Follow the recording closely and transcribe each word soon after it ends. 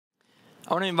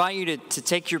I want to invite you to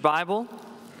take your Bible,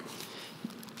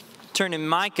 turn to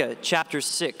Micah chapter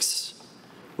 6.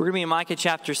 We're going to be in Micah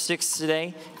chapter 6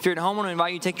 today. If you're at home, I want to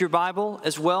invite you to take your Bible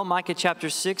as well, Micah chapter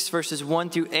 6, verses 1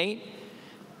 through 8.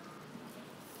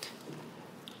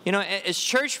 You know, as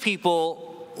church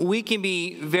people, we can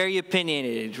be very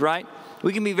opinionated, right?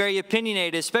 We can be very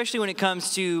opinionated, especially when it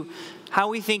comes to how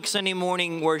we think Sunday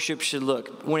morning worship should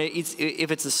look.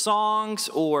 If it's the songs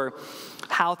or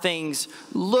how things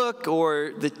look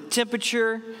or the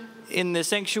temperature in the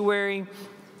sanctuary,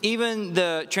 even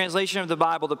the translation of the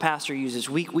Bible the pastor uses,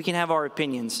 we can have our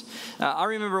opinions. I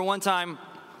remember one time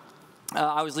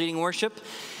I was leading worship,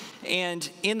 and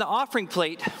in the offering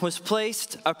plate was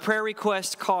placed a prayer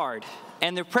request card.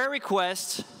 And the prayer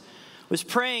request was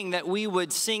praying that we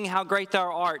would sing How Great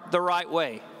Thou Art the right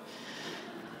way.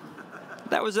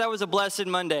 That was a blessed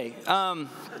Monday.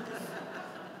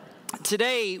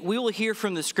 Today, we will hear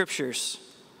from the scriptures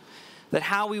that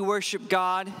how we worship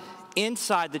God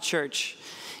inside the church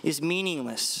is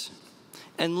meaningless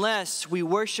unless we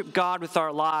worship God with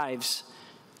our lives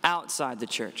outside the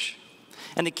church.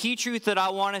 And the key truth that I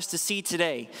want us to see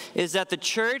today is that the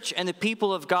church and the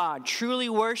people of God truly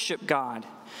worship God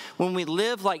when we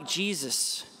live like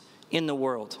Jesus in the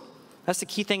world. That's the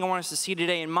key thing I want us to see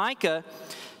today. And Micah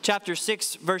chapter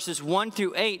 6, verses 1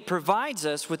 through 8 provides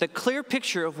us with a clear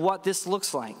picture of what this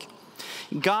looks like.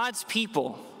 God's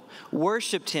people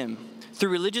worshiped him through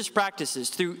religious practices,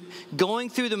 through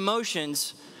going through the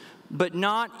motions, but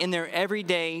not in their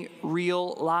everyday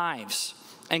real lives.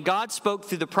 And God spoke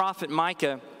through the prophet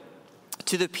Micah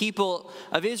to the people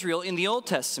of Israel in the Old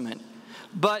Testament.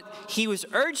 But he was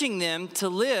urging them to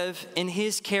live in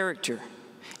his character.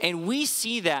 And we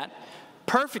see that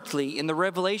perfectly in the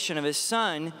revelation of his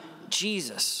son,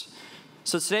 Jesus.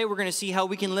 So today we're going to see how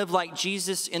we can live like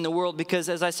Jesus in the world, because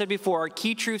as I said before, our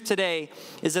key truth today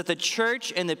is that the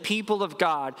church and the people of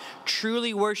God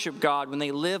truly worship God when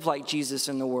they live like Jesus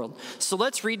in the world. So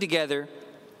let's read together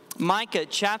Micah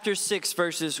chapter 6,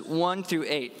 verses 1 through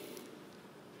 8.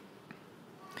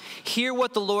 Hear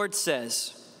what the Lord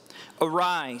says.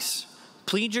 Arise,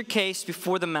 plead your case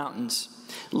before the mountains.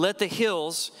 Let the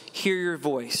hills hear your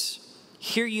voice.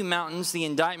 Hear you mountains, the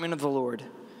indictment of the Lord,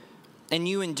 and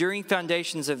you enduring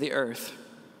foundations of the earth.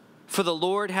 For the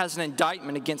Lord has an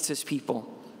indictment against his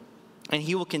people, and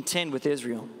he will contend with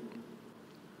Israel.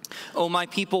 O my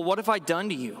people, what have I done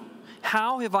to you?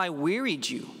 How have I wearied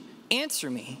you? Answer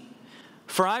me.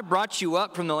 For I brought you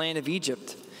up from the land of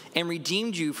Egypt, and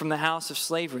redeemed you from the house of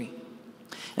slavery.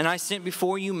 And I sent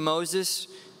before you Moses,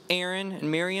 Aaron,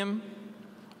 and Miriam.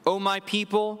 O my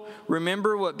people,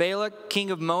 remember what Balak,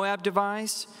 king of Moab,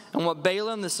 devised, and what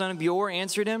Balaam, the son of Beor,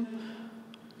 answered him,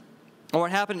 and what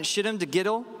happened at Shittim to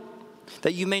Giddel,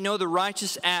 that you may know the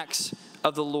righteous acts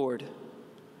of the Lord.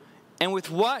 And with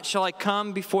what shall I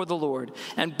come before the Lord,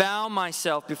 and bow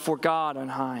myself before God on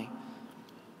high?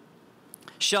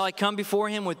 Shall I come before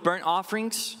him with burnt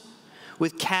offerings,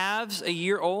 with calves a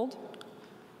year old?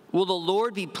 Will the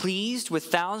Lord be pleased with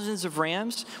thousands of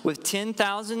rams, with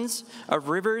 10,000s of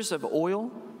rivers of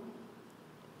oil?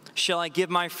 Shall I give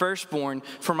my firstborn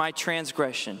for my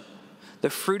transgression, the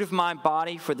fruit of my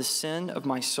body for the sin of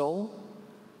my soul?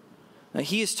 Now,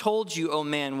 he has told you, O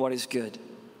man, what is good.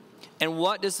 And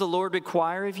what does the Lord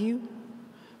require of you?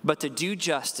 But to do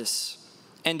justice,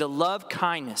 and to love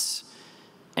kindness,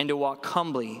 and to walk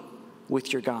humbly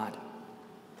with your God.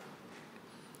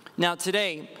 Now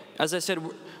today, as I said,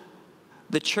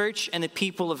 the church and the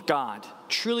people of God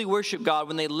truly worship God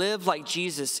when they live like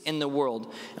Jesus in the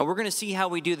world. And we're going to see how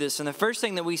we do this. And the first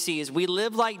thing that we see is we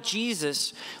live like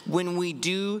Jesus when we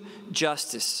do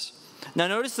justice. Now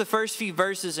notice the first few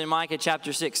verses in Micah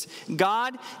chapter 6.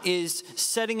 God is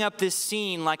setting up this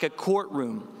scene like a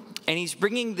courtroom. And he's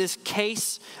bringing this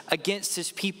case against his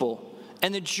people.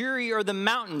 And the jury are the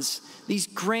mountains, these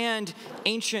grand,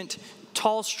 ancient,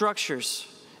 tall structures.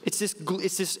 It's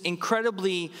this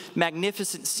incredibly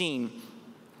magnificent scene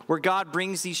where God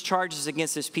brings these charges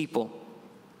against his people.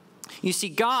 You see,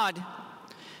 God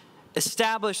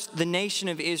established the nation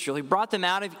of Israel. He brought them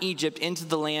out of Egypt into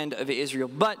the land of Israel.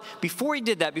 But before he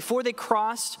did that, before they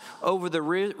crossed over the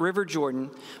river Jordan,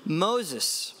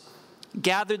 Moses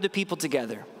gathered the people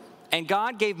together. And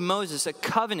God gave Moses a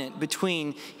covenant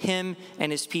between him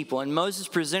and his people. And Moses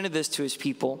presented this to his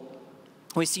people.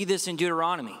 We see this in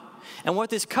Deuteronomy. And what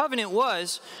this covenant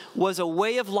was a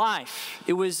way of life.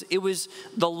 It was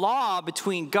the law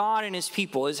between God and his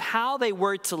people, is how they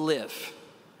were to live.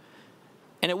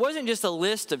 And it wasn't just a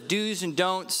list of do's and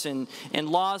don'ts and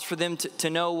laws for them to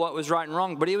know what was right and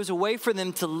wrong, but it was a way for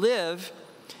them to live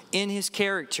in his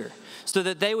character, so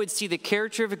that they would see the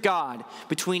character of God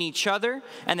between each other,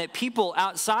 and that people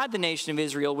outside the nation of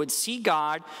Israel would see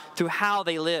God through how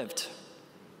they lived.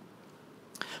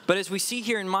 But as we see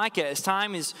here in Micah, as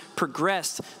time has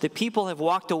progressed, the people have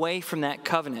walked away from that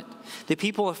covenant. The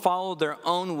people have followed their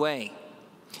own way.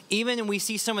 Even we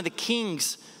see some of the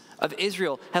kings of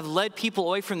Israel have led people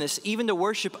away from this, even to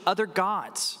worship other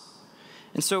gods.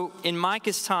 And so in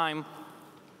Micah's time,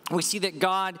 we see that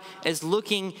God is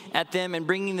looking at them and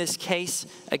bringing this case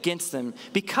against them.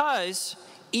 Because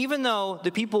even though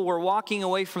the people were walking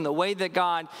away from the way that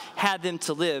God had them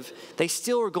to live, they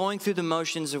still were going through the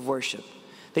motions of worship.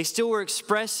 They still were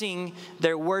expressing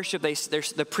their worship.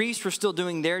 The priests were still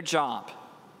doing their job.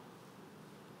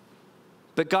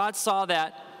 But God saw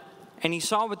that, and he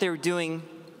saw what they were doing,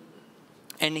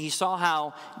 and he saw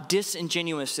how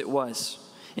disingenuous it was.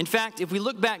 In fact, if we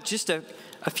look back just a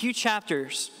few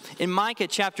chapters, in Micah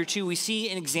chapter 2, we see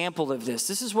an example of this.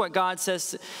 This is what God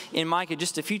says in Micah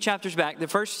just a few chapters back. The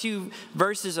first few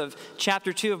verses of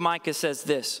chapter 2 of Micah says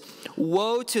this: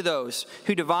 "Woe to those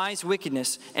who devise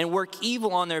wickedness and work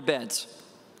evil on their beds.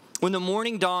 When the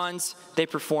morning dawns, they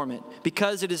perform it,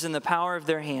 because it is in the power of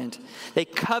their hand. They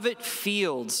covet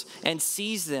fields and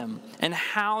seize them, and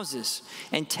houses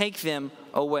and take them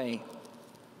away.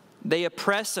 They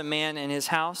oppress a man and his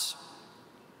house,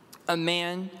 a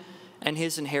man and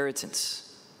his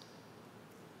inheritance."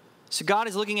 So God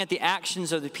is looking at the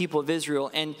actions of the people of Israel,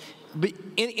 and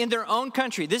in their own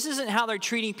country. This isn't how they're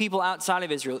treating people outside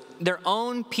of Israel. Their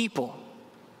own people.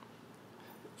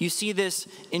 You see this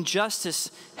injustice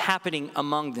happening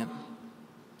among them,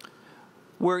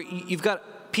 where you've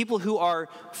got people who are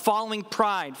following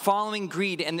pride, following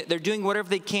greed, and they're doing whatever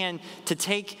they can to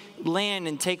take land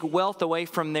and take wealth away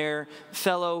from their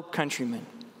fellow countrymen.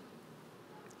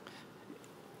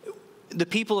 The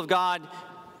people of God,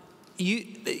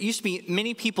 it used to be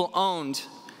many people owned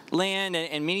land,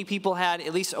 and many people had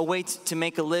at least a way to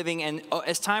make a living. And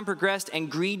as time progressed and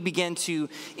greed began to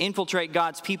infiltrate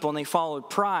God's people and they followed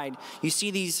pride, you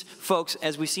see these folks,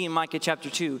 as we see in Micah chapter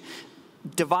 2,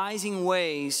 devising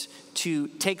ways to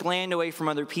take land away from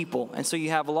other people. And so you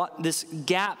have this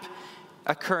gap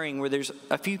occurring where there's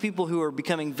a few people who are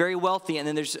becoming very wealthy, and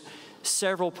then there's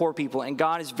several poor people. And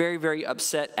God is very, very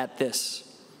upset at this.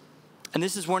 And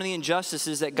this is one of the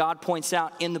injustices that God points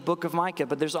out in the book of Micah.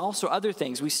 But there's also other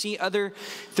things.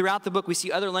 Throughout the book, we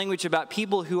see other language about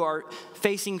people who are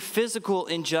facing physical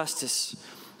injustice.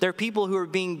 There are people who are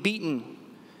being beaten,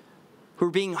 who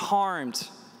are being harmed.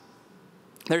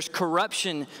 There's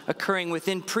corruption occurring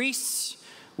within priests,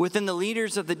 within the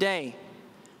leaders of the day.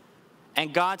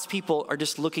 And God's people are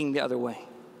just looking the other way.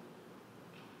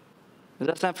 Does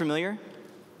that sound familiar?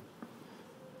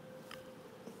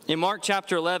 In Mark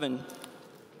chapter 11,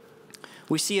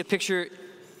 we see a picture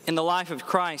in the life of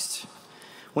Christ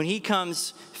when he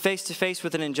comes face to face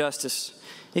with an injustice.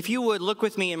 If you would, look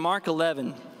with me in Mark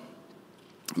 11,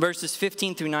 verses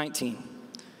 15 through 19.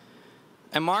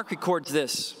 And Mark records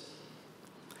this: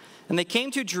 "And they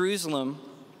came to Jerusalem,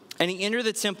 and he entered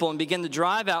the temple and began to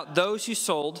drive out those who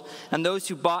sold and those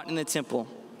who bought in the temple.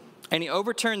 And he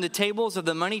overturned the tables of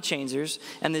the money changers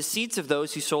and the seats of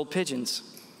those who sold pigeons.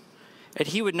 And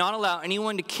he would not allow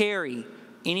anyone to carry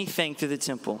anything through the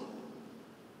temple.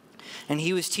 And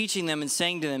he was teaching them and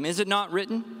saying to them, 'Is it not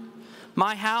written,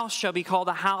 my house shall be called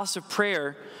a house of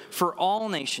prayer for all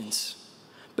nations,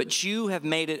 but you have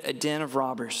made it a den of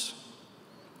robbers.'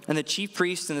 And the chief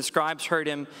priests and the scribes heard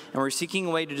him and were seeking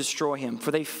a way to destroy him, for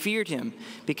they feared him,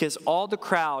 because all the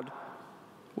crowd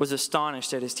was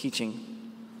astonished at his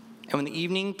teaching. And when the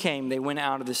evening came, they went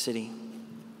out of the city."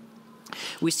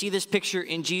 We see this picture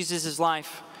in Jesus'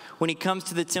 life when he comes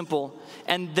to the temple,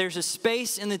 and there's a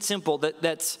space in the temple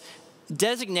that's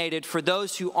designated for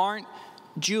those who aren't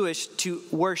Jewish to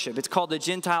worship. It's called the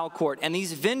Gentile court. And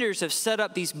these vendors have set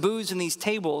up these booths and these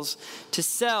tables to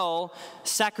sell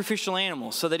sacrificial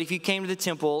animals, so that if you came to the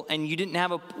temple and you didn't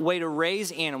have a way to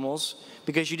raise animals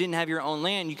because you didn't have your own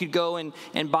land, you could go and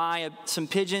buy some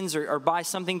pigeons or buy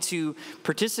something to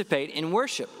participate in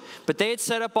worship. But they had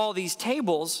set up all these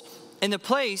tables in the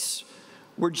place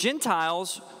where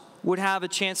Gentiles would have a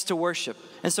chance to worship.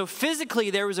 And so physically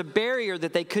there was a barrier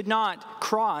that they could not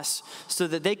cross, so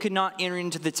that they could not enter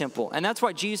into the temple. And that's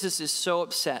why Jesus is so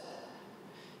upset.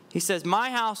 He says, "My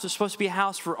house was supposed to be a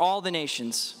house for all the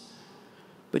nations,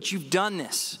 but you've done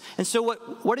this." And so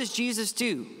what does Jesus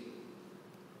do?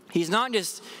 He's not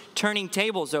just turning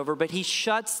tables over, but he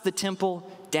shuts the temple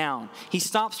down. He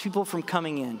stops people from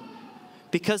coming in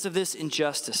because of this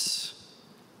injustice.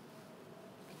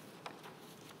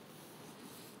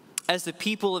 As the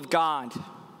people of God,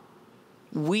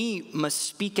 we must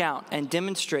speak out and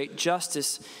demonstrate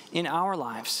justice in our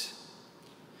lives.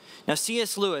 Now,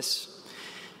 C.S. Lewis,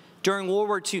 during World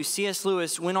War II, C.S.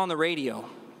 Lewis went on the radio,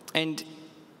 and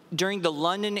during the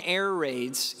London air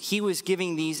raids, he was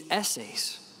giving these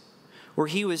essays where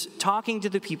he was talking to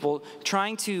the people,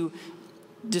 trying to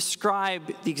describe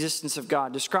the existence of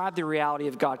God, describe the reality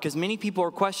of God, because many people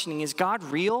are questioning, is God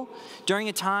real during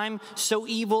a time so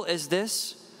evil as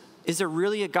this? Is there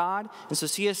really a God? And so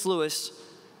C.S. Lewis,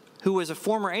 who was a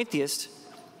former atheist,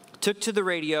 took to the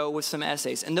radio with some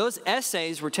essays. And those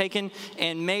essays were taken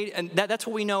and made, and that's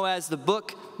what we know as the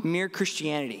book Mere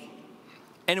Christianity.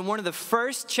 And in one of the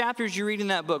first chapters you read in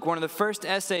that book, one of the first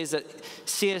essays that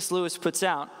C.S. Lewis puts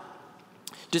out,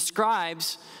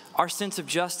 describes our sense of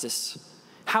justice,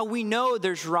 how we know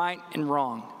there's right and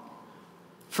wrong.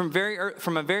 From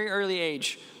a very early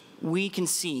age, we can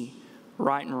see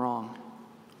right and wrong.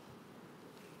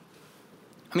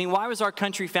 I mean, why was our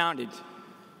country founded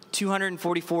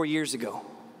 244 years ago?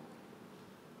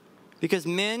 Because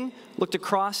men looked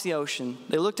across the ocean,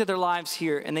 they looked at their lives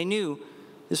here, and they knew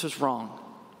this was wrong.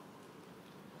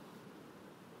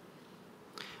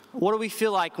 What do we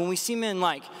feel like when we see men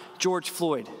like George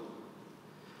Floyd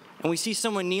and we see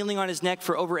someone kneeling on his neck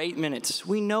for over 8 minutes?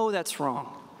 We know that's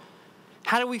wrong.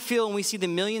 How do we feel when we see the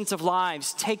millions of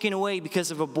lives taken away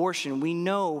because of abortion? We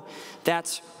know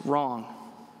that's wrong.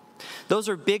 Those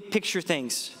are big picture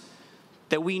things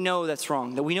that we know that's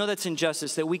wrong, that we know that's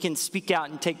injustice, that we can speak out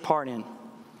and take part in.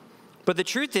 But the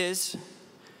truth is,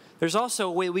 there's also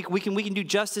a way we can do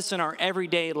justice in our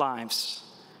everyday lives.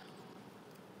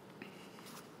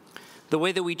 The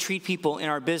way that we treat people in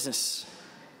our business.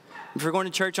 If you're going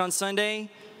to church on Sunday,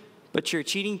 but you're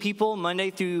cheating people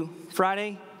Monday through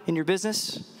Friday in your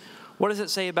business, what does it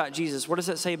say about Jesus? What does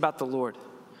it say about the Lord?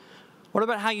 What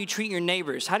about how you treat your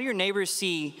neighbors? How do your neighbors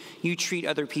see you treat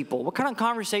other people? What kind of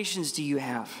conversations do you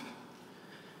have?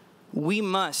 We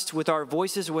must, with our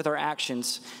voices, with our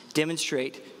actions,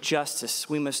 demonstrate justice.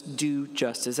 We must do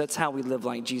justice. That's how we live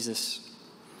like Jesus.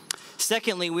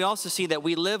 Secondly, we also see that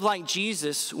we live like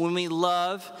Jesus when we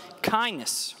love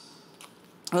kindness.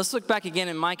 Let's look back again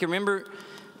in Micah. Remember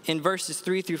in verses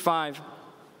 3 through 5.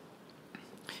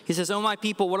 He says, "O my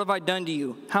people, what have I done to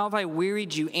you? How have I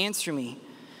wearied you? Answer me.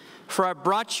 For I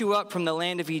brought you up from the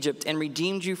land of Egypt and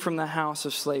redeemed you from the house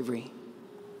of slavery.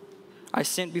 I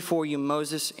sent before you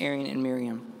Moses, Aaron, and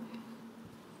Miriam."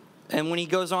 And when he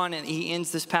goes on and he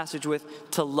ends this passage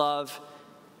with, to love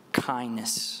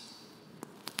kindness.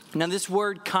 Now this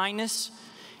word kindness,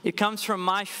 it comes from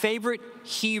my favorite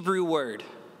Hebrew word,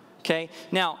 okay?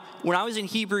 Now, when I was in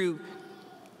Hebrew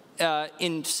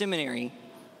in seminary,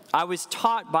 I was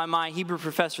taught by my Hebrew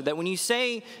professor that when you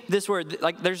say this word,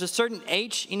 like there's a certain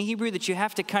H in Hebrew that you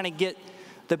have to kind of get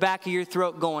the back of your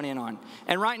throat going in on.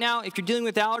 And right now, if you're dealing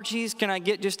with allergies, can I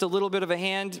get just a little bit of a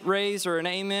hand raise or an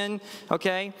amen,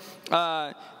 okay?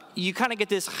 You kind of get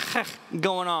this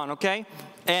going on, okay?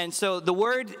 And so the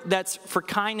word that's for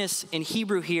kindness in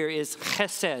Hebrew here is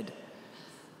chesed.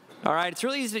 All right, it's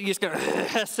really easy to just go,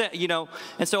 chesed, you know.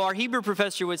 And so our Hebrew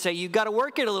professor would say, you've got to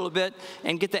work it a little bit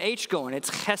and get the H going. It's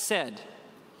chesed.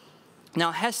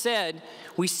 Now, chesed,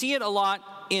 we see it a lot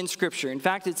in Scripture. In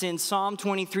fact, it's in Psalm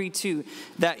 23:2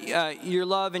 that your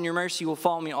love and your mercy will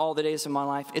follow me all the days of my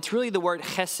life. It's really the word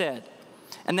chesed.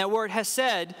 And that word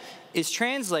chesed is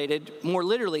translated more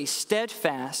literally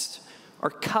steadfast or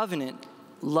covenant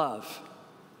love.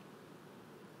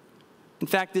 In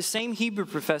fact, this same Hebrew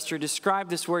professor described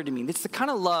this word to me. It's the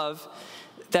kind of love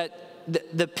that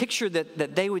the picture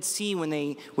that they would see when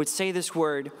they would say this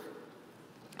word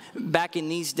back in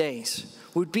these days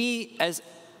would be as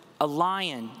a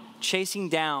lion chasing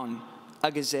down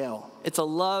a gazelle. It's a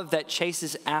love that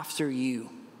chases after you.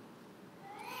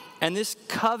 And this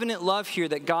covenant love here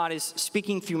that God is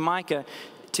speaking through Micah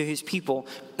to his people.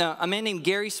 A man named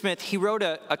Gary Smith, he wrote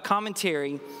a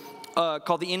commentary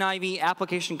called the NIV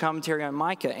Application Commentary on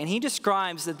Micah. And he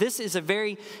describes that this is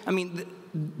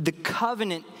the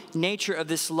covenant nature of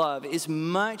this love is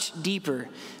much deeper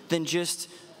than just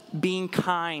being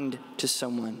kind to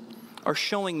someone or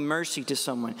showing mercy to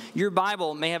someone. Your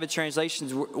Bible may have a translation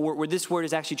where this word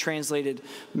is actually translated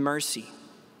mercy.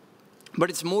 But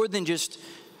it's more than just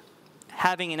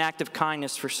having an act of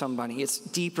kindness for somebody. It's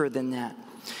deeper than that.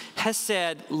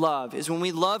 Hesed love is when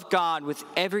we love God with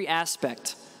every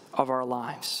aspect of our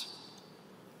lives.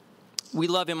 We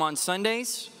love him on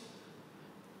Sundays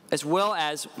as well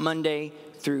as Monday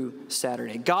through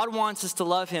Saturday. God wants us to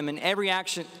love him in every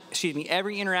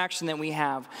interaction that we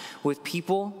have with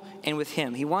people and with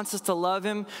him. He wants us to love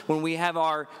him when we have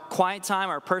our quiet time,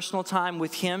 our personal time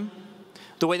with him,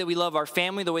 the way that we love our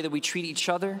family, the way that we treat each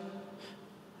other,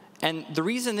 And the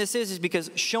reason this is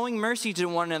because showing mercy to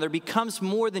one another becomes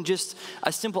more than just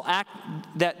a simple act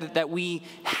that we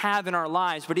have in our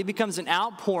lives, but it becomes an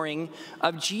outpouring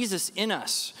of Jesus in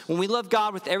us. When we love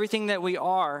God with everything that we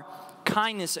are,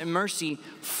 kindness and mercy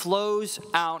flows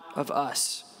out of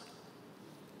us.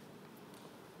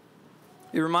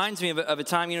 It reminds me of a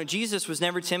time, Jesus was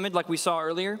never timid like we saw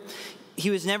earlier.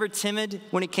 He was never timid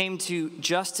when it came to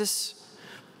justice,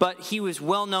 but he was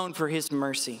well known for his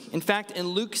mercy. In fact, in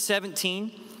Luke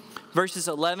 17, verses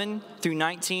 11 through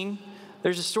 19,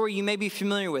 there's a story you may be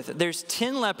familiar with. There's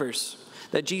 10 lepers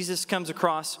that Jesus comes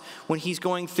across when he's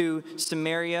going through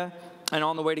Samaria and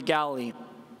on the way to Galilee.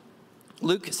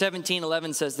 Luke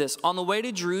 17:11 says this: on the way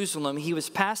to Jerusalem, he was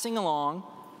passing along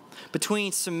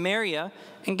between Samaria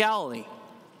and Galilee.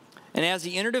 And as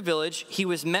he entered a village, he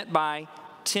was met by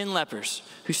 10 lepers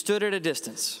who stood at a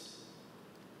distance.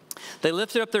 They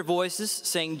lifted up their voices,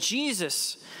 saying,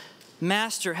 "Jesus,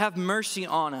 Master, have mercy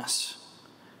on us."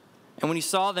 And when he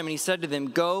saw them, he said to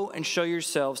them, "Go and show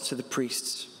yourselves to the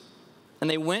priests." And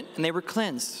they went and they were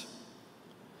cleansed.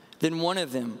 Then one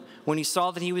of them, when he saw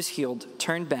that he was healed,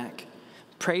 turned back,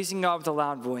 praising God with a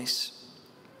loud voice.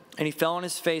 And he fell on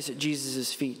his face at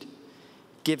Jesus' feet,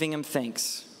 giving him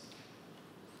thanks.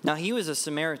 Now he was a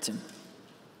Samaritan.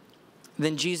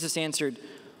 Then Jesus answered,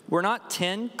 "Were not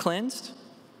 10 cleansed?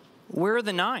 Where are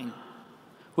the 9?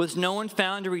 Was no one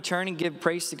found to return and give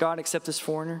praise to God except this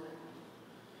foreigner?"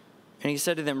 And he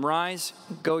said to them, "Rise,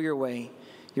 go your way.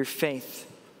 Your faith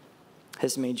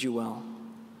has made you well."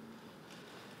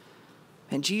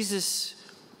 And Jesus,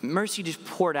 mercy just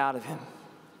poured out of him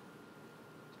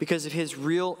because of his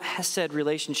real hesed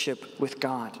relationship with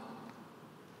God.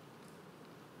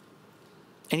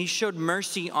 And he showed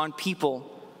mercy on people.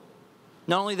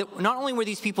 Not only were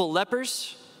these people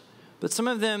lepers, but some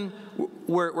of them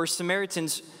were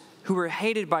Samaritans who were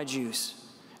hated by Jews.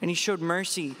 And he showed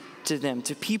mercy to them,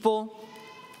 to people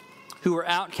who were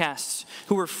outcasts,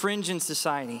 who were fringe in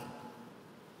society.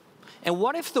 And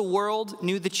what if the world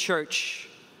knew the church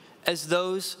as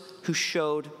those who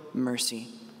showed mercy?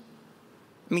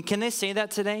 I mean, can they say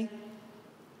that today?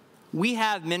 We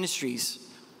have ministries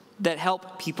that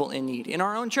help people in need. In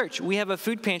our own church, we have a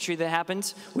food pantry that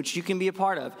happens, which you can be a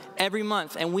part of, every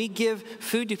month. And we give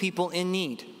food to people in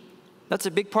need. That's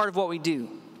a big part of what we do.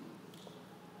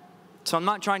 So I'm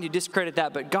not trying to discredit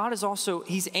that, but God is also,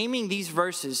 he's aiming these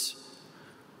verses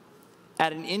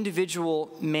at an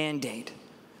individual mandate.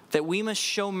 That we must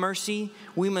show mercy,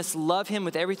 we must love him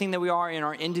with everything that we are in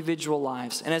our individual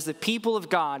lives. And as the people of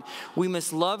God, we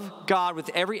must love God with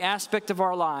every aspect of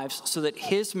our lives so that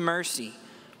his mercy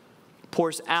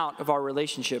pours out of our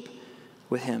relationship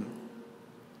with him.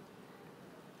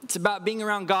 It's about being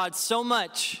around God so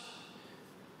much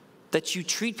that you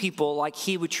treat people like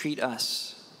he would treat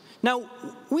us. Now,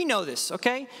 we know this,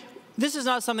 okay? This is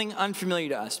not something unfamiliar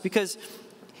to us because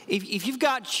if you've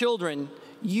got children,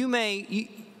 you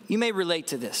may relate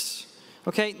to this,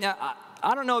 okay? Now,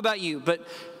 I don't know about you, but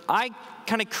I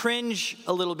kind of cringe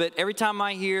a little bit every time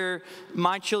I hear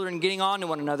my children getting on to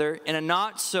one another in a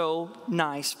not so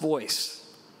nice voice.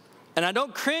 And I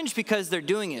don't cringe because they're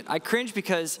doing it. I cringe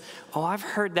because, I've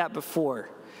heard that before.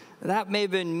 That may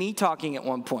have been me talking at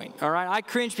one point, all right? I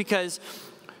cringe because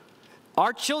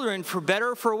our children, for better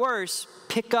or for worse,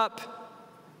 pick up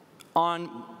on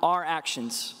our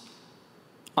actions,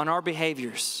 on our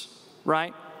behaviors,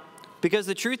 right? Because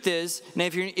the truth is, now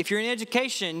if you're in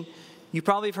education, you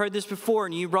probably have heard this before,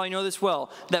 and you probably know this well,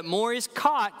 that more is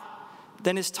caught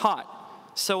than is taught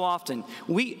so often.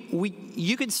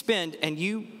 You could spend, and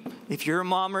if you're a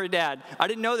mom or a dad, I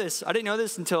didn't know this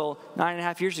until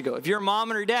 9.5 years ago. If you're a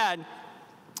mom or a dad,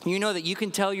 you know that you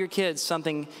can tell your kids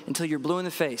something until you're blue in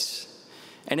the face,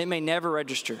 and it may never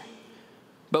register.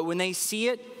 But when they see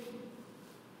it,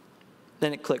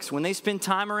 then it clicks. When they spend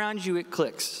time around you, it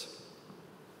clicks.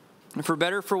 And for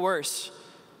better or for worse,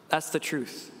 that's the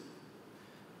truth.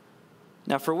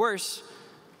 Now, for worse,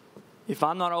 if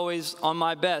I'm not always on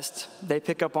my best, they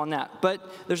pick up on that. But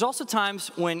there's also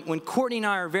times when Courtney and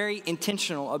I are very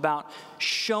intentional about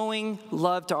showing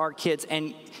love to our kids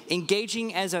and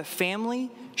engaging as a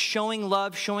family, showing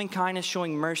love, showing kindness,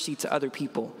 showing mercy to other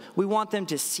people. We want them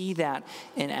to see that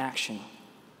in action.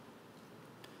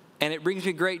 And it brings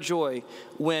me great joy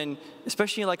when,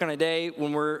 especially like on a day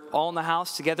when we're all in the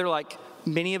house together, like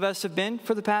many of us have been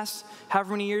for the past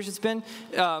however many years it's been.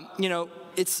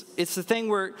 It's the thing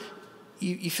where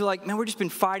you feel like, man, we've just been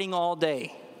fighting all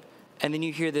day. And then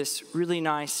you hear this really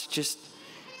nice,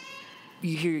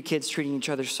 you hear your kids treating each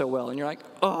other so well. And you're like,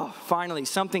 oh, finally,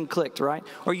 something clicked, right?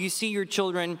 Or you see your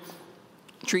children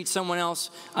treat someone else,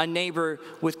 a neighbor,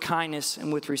 with kindness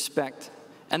and with respect.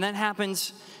 And that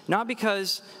happens not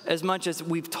because as much as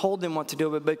we've told them what to do,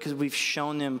 but because we've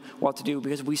shown them what to do,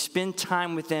 because we spend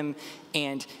time with them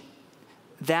and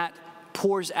that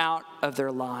pours out of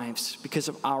their lives because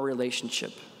of our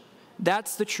relationship.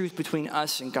 That's the truth between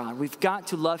us and God. We've got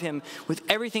to love him with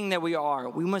everything that we are.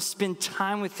 We must spend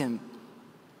time with him.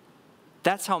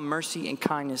 That's how mercy and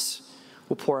kindness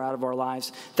will pour out of our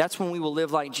lives. That's when we will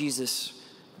live like Jesus,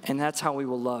 and that's how we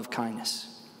will love kindness.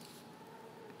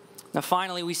 Now,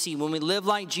 finally, we see when we live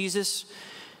like Jesus,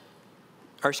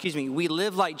 we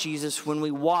live like Jesus when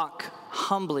we walk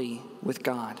humbly with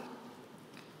God.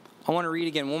 I want to read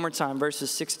again one more time,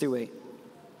 verses 6 through 8.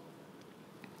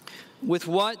 With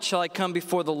what shall I come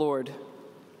before the Lord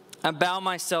and bow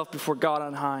myself before God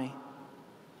on high?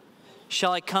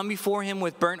 Shall I come before him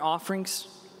with burnt offerings,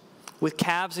 with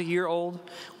calves a year old?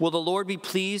 Will the Lord be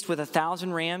pleased with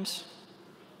 1,000 rams,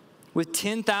 with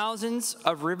 10,000s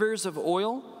of rivers of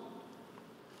oil?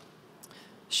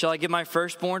 Shall I give my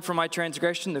firstborn for my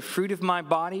transgression, the fruit of my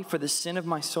body for the sin of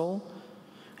my soul?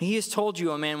 He has told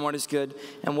you, O man, what is good,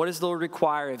 and what does the Lord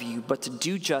require of you, but to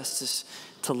do justice,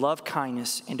 to love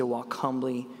kindness, and to walk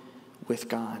humbly with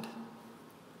God.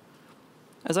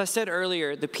 As I said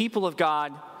earlier, the people of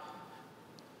God,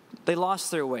 they lost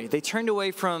their way. They turned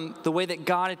away from the way that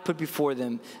God had put before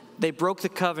them. They broke the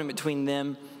covenant between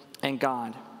them and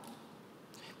God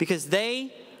because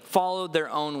they followed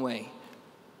their own way.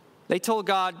 They told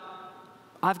God,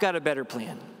 I've got a better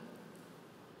plan.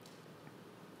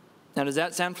 Now, does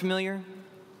that sound familiar?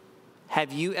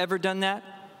 Have you ever done that?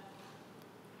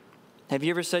 Have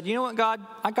you ever said, you know what, God,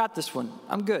 I got this one.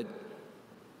 I'm good.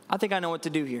 I think I know what to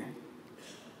do here.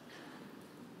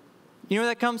 You know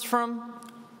where that comes from?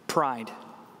 Pride.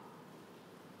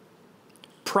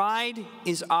 Pride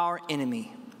is our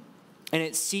enemy, and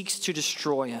it seeks to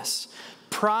destroy us.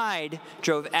 Pride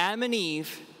drove Adam and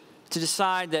Eve to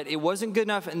decide that it wasn't good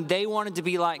enough and they wanted to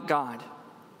be like God,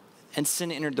 and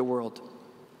sin entered the world.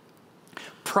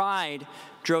 Pride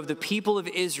drove the people of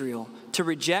Israel to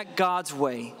reject God's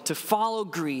way, to follow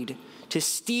greed, to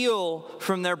steal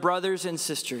from their brothers and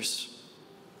sisters.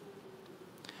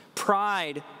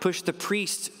 Pride pushed the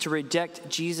priests to reject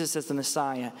Jesus as the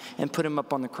Messiah and put him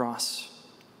up on the cross.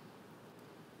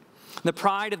 The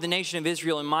pride of the nation of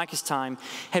Israel in Micah's time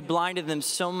had blinded them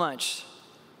so much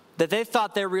that they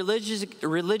thought their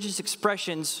religious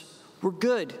expressions were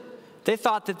good. They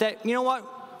thought that, you know what,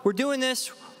 we're doing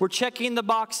this, we're checking the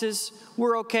boxes,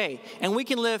 we're okay. And we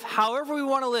can live however we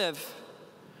want to live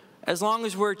as long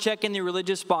as we're checking the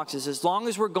religious boxes, as long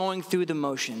as we're going through the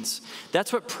motions.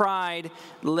 That's what pride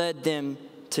led them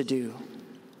to do.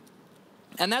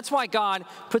 And that's why God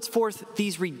puts forth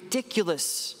these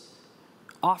ridiculous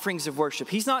offerings of worship.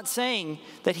 He's not saying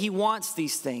that he wants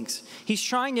these things. He's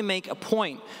trying to make a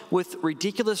point with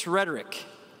ridiculous rhetoric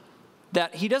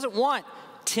that he doesn't want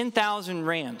 10,000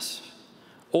 rams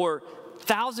or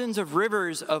thousands of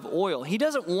rivers of oil. He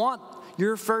doesn't want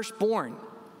your firstborn.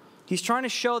 He's trying to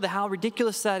show how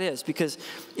ridiculous that is, because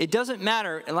it doesn't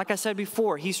matter. And like I said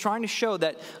before, he's trying to show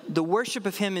that the worship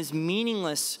of him is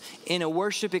meaningless in a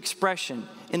worship expression,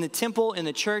 in the temple, in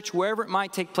the church, wherever it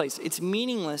might take place. It's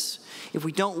meaningless if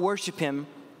we don't worship him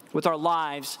with our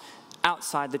lives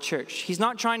outside the church. He's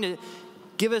not trying to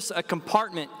give us a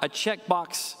compartment, a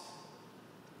checkbox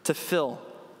to fill.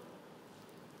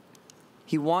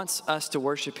 He wants us to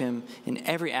worship him in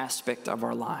every aspect of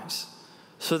our lives,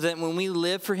 so that when we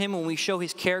live for him, when we show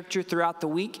his character throughout the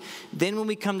week, then when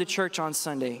we come to church on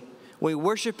Sunday, when we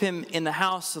worship him in the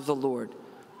house of the Lord,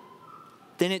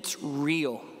 then it's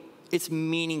real, it's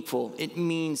meaningful, it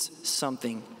means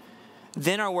something.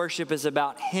 Then our worship is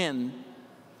about him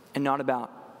and not about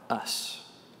us.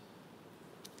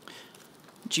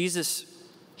 Jesus,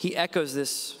 he echoes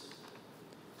this.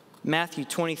 Matthew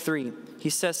 23, he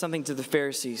says something to the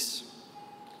Pharisees.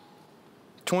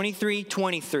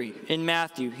 23:23 in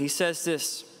Matthew, he says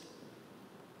this: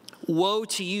 Woe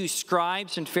to you,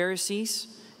 scribes and Pharisees,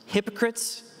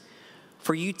 hypocrites,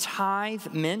 for you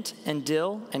tithe mint and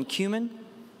dill and cumin,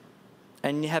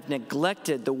 and you have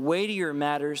neglected the weightier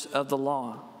matters of the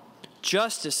law,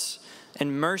 justice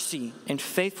and mercy and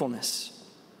faithfulness.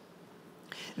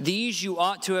 These you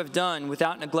ought to have done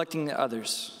without neglecting the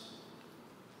others.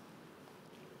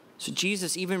 So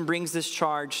Jesus even brings this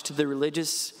charge to the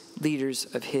religious leaders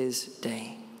of his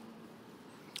day.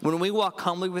 When we walk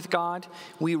humbly with God,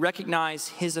 we recognize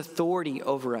his authority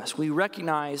over us. We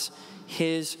recognize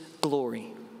his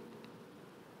glory.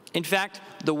 In fact,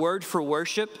 the word for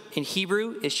worship in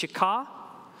Hebrew is shikah,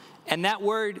 and that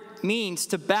word means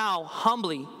to bow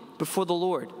humbly before the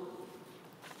Lord.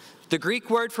 The Greek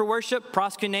word for worship,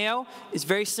 proskuneo, is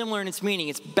very similar in its meaning.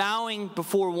 It's bowing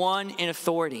before one in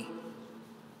authority.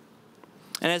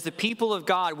 And as the people of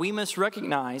God, we must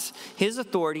recognize his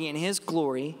authority and his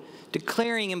glory,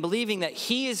 declaring and believing that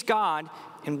he is God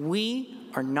and we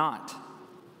are not.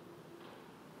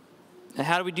 And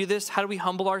how do we do this? How do we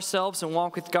humble ourselves and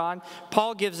walk with God?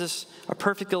 Paul gives us a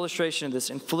perfect illustration of this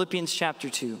in Philippians chapter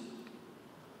 2.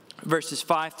 Verses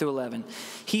 5 through 11.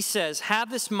 He says, "Have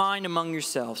this mind among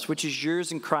yourselves, which is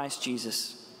yours in Christ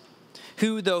Jesus,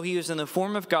 who, though he was in the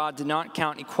form of God, did not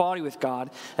count equality with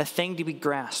God a thing to be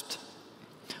grasped,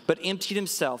 but emptied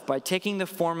himself by taking the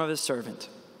form of a servant.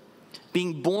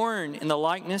 Being born in the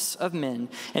likeness of men,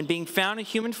 and being found in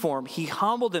human form, he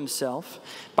humbled himself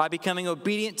by becoming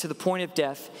obedient to the point of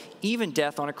death, even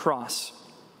death on a cross.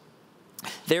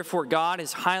 Therefore God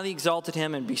has highly exalted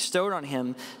him and bestowed on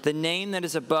him the name that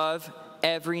is above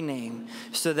every name,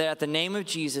 so that at the name of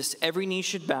Jesus every knee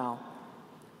should bow,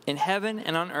 in heaven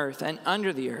and on earth and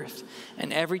under the earth,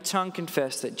 and every tongue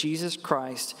confess that Jesus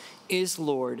Christ is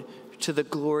Lord, to the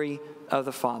glory of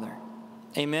the Father."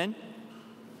 Amen?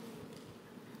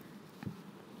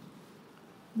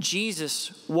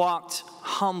 Jesus walked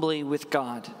humbly with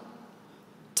God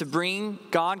to bring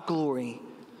God glory,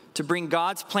 to bring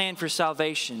God's plan for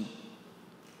salvation,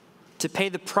 to pay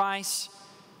the price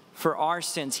for our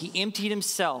sins. He emptied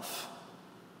himself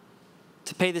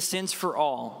to pay the sins for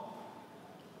all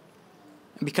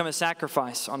and become a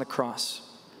sacrifice on the cross.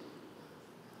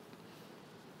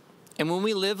 And when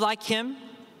we live like him,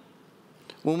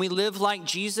 when we live like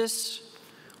Jesus,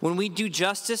 when we do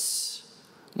justice,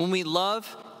 when we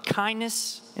love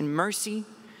kindness and mercy,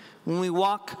 when we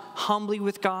walk humbly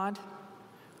with God,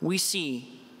 we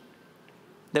see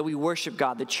that we worship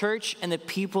God. The church and the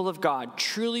people of God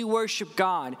truly worship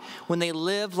God when they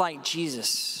live like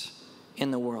Jesus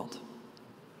in the world.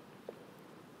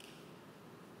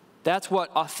 That's what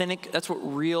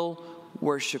real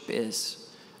worship is.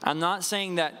 I'm not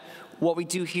saying that what we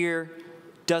do here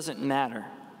doesn't matter.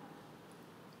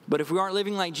 But if we aren't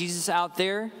living like Jesus out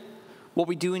there, what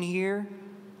we do in here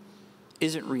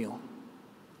isn't real.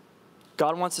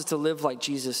 God wants us to live like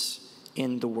Jesus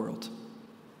in the world.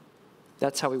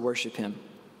 That's how we worship him.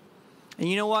 And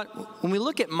you know what? When we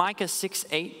look at Micah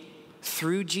 6:8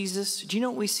 through Jesus, do you know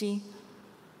what we see?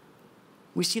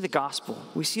 We see the gospel.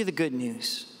 We see the good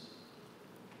news.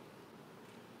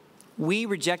 We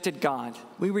rejected God.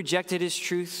 We rejected his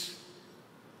truth.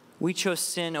 We chose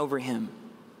sin over him.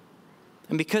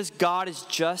 And because God is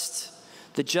just,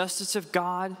 the justice of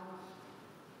God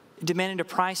demanded a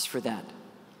price for that.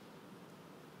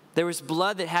 There was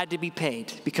blood that had to be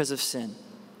paid because of sin.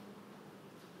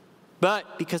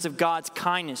 But because of God's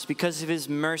kindness, because of his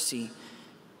mercy,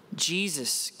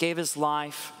 Jesus gave his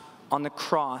life on the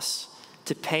cross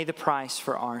to pay the price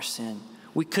for our sin.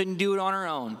 We couldn't do it on our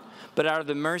own, but out of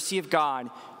the mercy of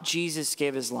God, Jesus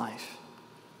gave his life.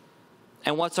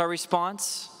 And what's our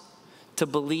response? To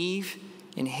believe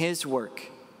in his work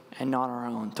and not our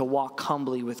own, to walk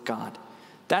humbly with God.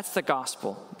 That's the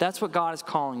gospel. That's what God is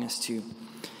calling us to.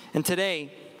 And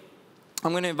today,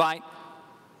 I'm going to invite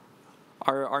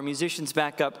our musicians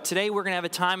back up. Today we're going to have a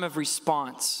time of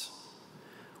response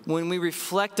when we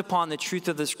reflect upon the truth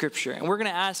of the scripture. And I'm going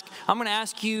to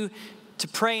ask you to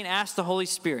pray and ask the Holy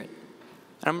Spirit.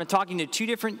 And I'm talking to two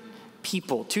different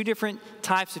people, two different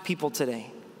types of people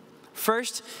today.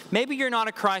 First, maybe you're not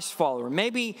a Christ follower.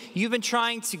 Maybe you've been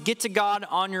trying to get to God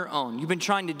on your own. You've been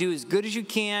trying to do as good as you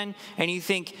can, and you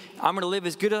think, I'm going to live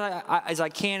as good as I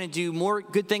can and do more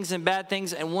good things than bad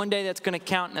things, and one day that's going to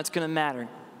count and that's going to matter.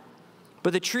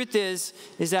 But the truth is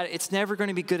that it's never going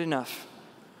to be good enough.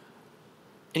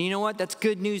 And you know what? That's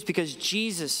good news because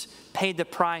Jesus paid the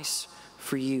price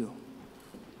for you.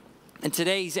 And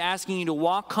today he's asking you to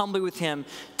walk humbly with him,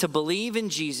 to believe in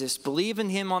Jesus, believe in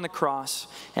him on the cross,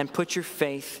 and put your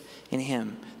faith in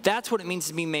him. That's what it means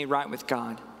to be made right with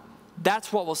God.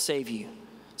 That's what will save you.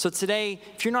 So today,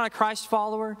 if you're not a Christ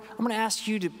follower, I'm going to ask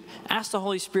you to ask the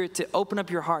Holy Spirit to open up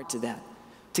your heart to that,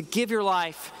 to give your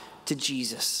life to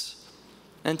Jesus.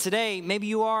 And today, maybe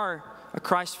you are a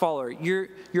Christ follower. You're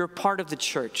a part of the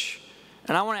church.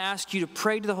 And I want to ask you to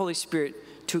pray to the Holy Spirit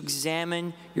to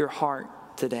examine your heart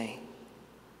today.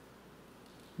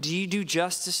 Do you do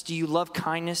justice? Do you love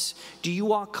kindness? Do you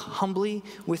walk humbly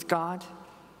with God?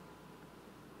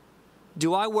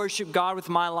 Do I worship God with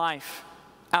my life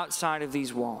outside of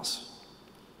these walls?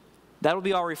 That'll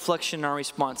be our reflection and our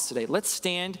response today. Let's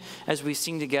stand as we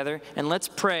sing together and let's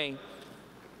pray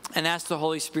and ask the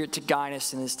Holy Spirit to guide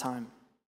us in this time.